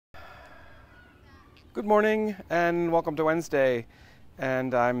Good morning and welcome to Wednesday.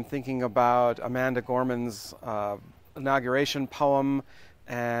 And I'm thinking about Amanda Gorman's inauguration poem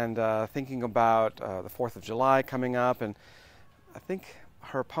and thinking about the 4th of July coming up. And I think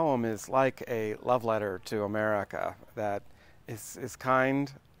her poem is like a love letter to America that is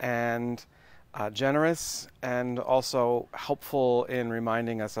kind and generous and also helpful in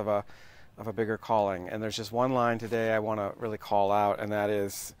reminding us of a bigger calling. And there's just one line today I want to really call out, and that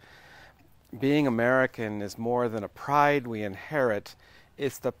is, being American is more than a pride we inherit.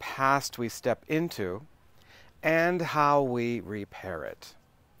 It's the past we step into and how we repair it.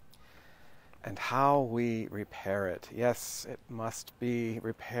 And how we repair it. Yes, it must be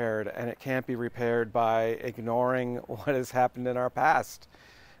repaired, and it can't be repaired by ignoring what has happened in our past.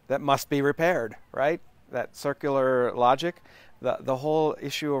 That must be repaired, right? That circular logic. The whole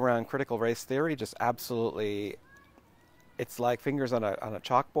issue around critical race theory just absolutely, it's like fingers on a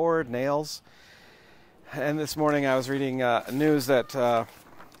chalkboard, nails. And this morning I was reading news that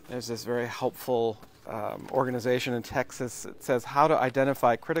there's this very helpful organization in Texas that says how to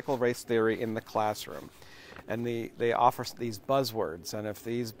identify critical race theory in the classroom. And they offer these buzzwords. And if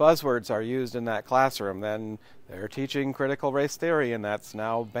these buzzwords are used in that classroom, then they're teaching critical race theory, and that's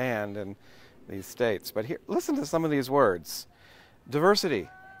now banned in these states. But here, listen to some of these words. Diversity,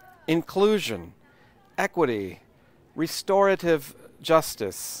 inclusion, equity, restorative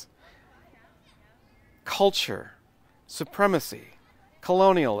justice, culture, supremacy,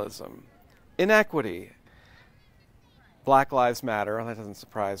 colonialism, inequity, Black Lives Matter, that doesn't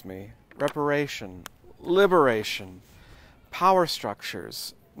surprise me, reparation, liberation, power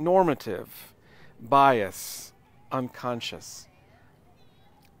structures, normative, bias, unconscious.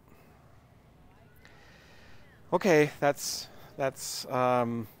 Okay, that's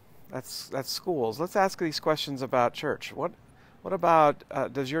schools. Let's ask these questions about church. What about,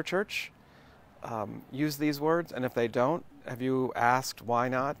 does your church use these words? And if they don't, have you asked why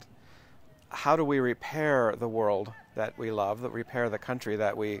not? How do we repair the world that we love, that repair the country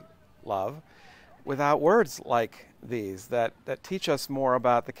that we love, without words like these that teach us more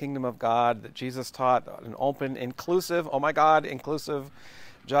about the kingdom of God that Jesus taught, an open, inclusive, oh my God, inclusive,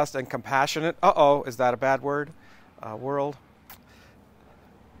 just and compassionate, is that a bad word? World.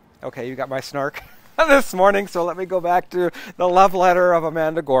 Okay, you got my snark this morning, so let me go back to the love letter of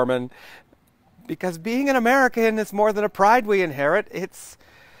Amanda Gorman. Because being an American is more than a pride we inherit. It's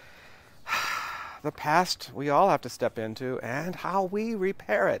the past we all have to step into and how we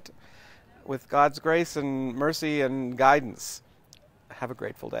repair it with God's grace and mercy and guidance. Have a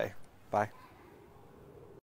grateful day. Bye.